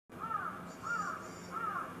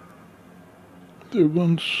There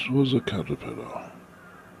once was a caterpillar,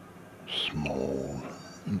 small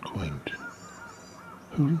and quaint,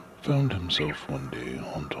 who found himself one day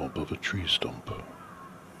on top of a tree stump.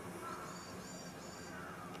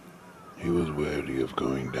 He was wary of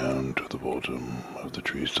going down to the bottom of the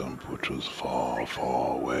tree stump, which was far,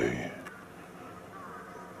 far away.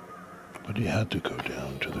 But he had to go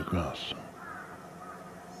down to the grass.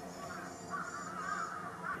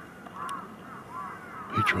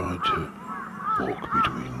 He tried to walk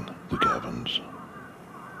between the caverns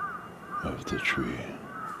of the tree,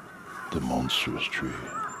 the monstrous tree.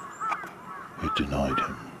 It denied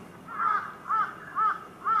him.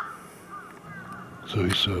 So he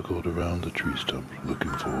circled around the tree stump,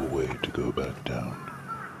 looking for a way to go back down,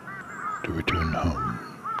 to return home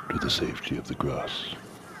to the safety of the grass.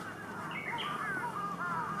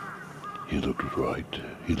 He looked right,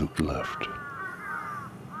 he looked left.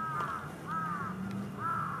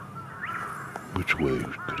 Which way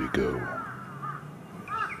could he go?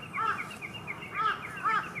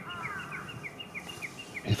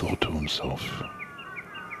 He thought to himself,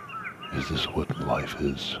 is this what life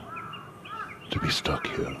is? To be stuck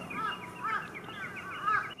here?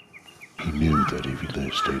 He knew that if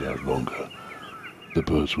he stayed out longer, the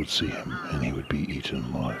birds would see him and he would be eaten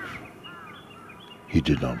alive. He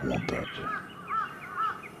did not want that.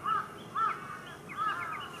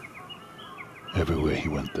 Everywhere he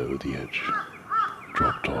went, though, the edge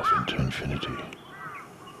dropped off into infinity.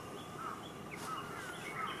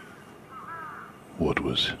 What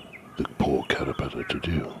was the poor caterpillar to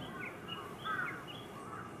do?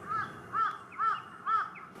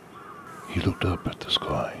 He looked up at the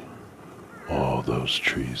sky, all those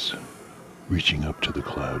trees, reaching up to the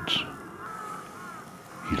clouds.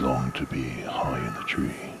 He longed to be high in the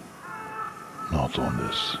tree, not on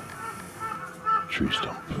this tree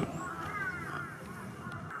stump.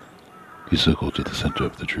 He circled to the center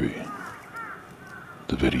of the tree,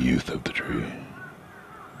 the very youth of the tree.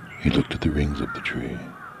 He looked at the rings of the tree.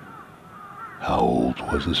 How old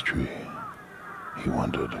was this tree? He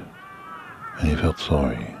wondered, and he felt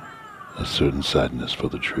sorry, a certain sadness for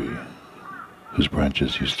the tree, whose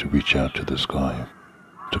branches used to reach out to the sky,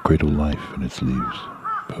 to cradle life in its leaves,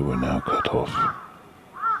 but were now cut off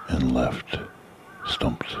and left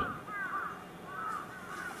stumped.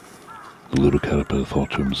 The little caterpillar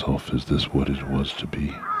thought to himself, is this what it was to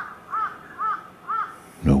be?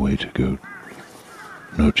 No way to go,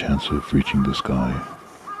 no chance of reaching the sky,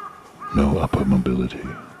 no upper mobility,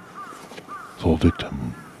 fall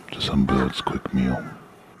victim to some bird's quick meal.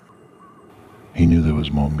 He knew there was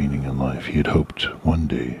more meaning in life. He had hoped one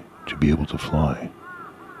day to be able to fly,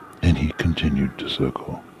 and he continued to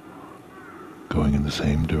circle, going in the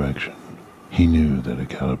same direction. He knew that a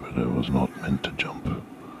caterpillar was not meant to jump,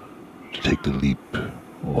 to take the leap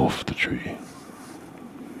off the tree.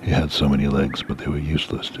 He had so many legs, but they were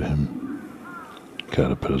useless to him.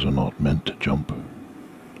 Caterpillars are not meant to jump.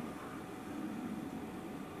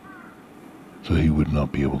 So he would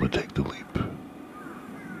not be able to take the leap,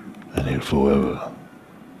 and he'd forever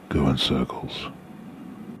go in circles.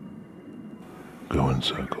 Go in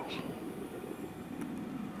circles.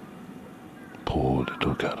 Poor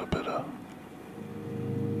little caterpillar.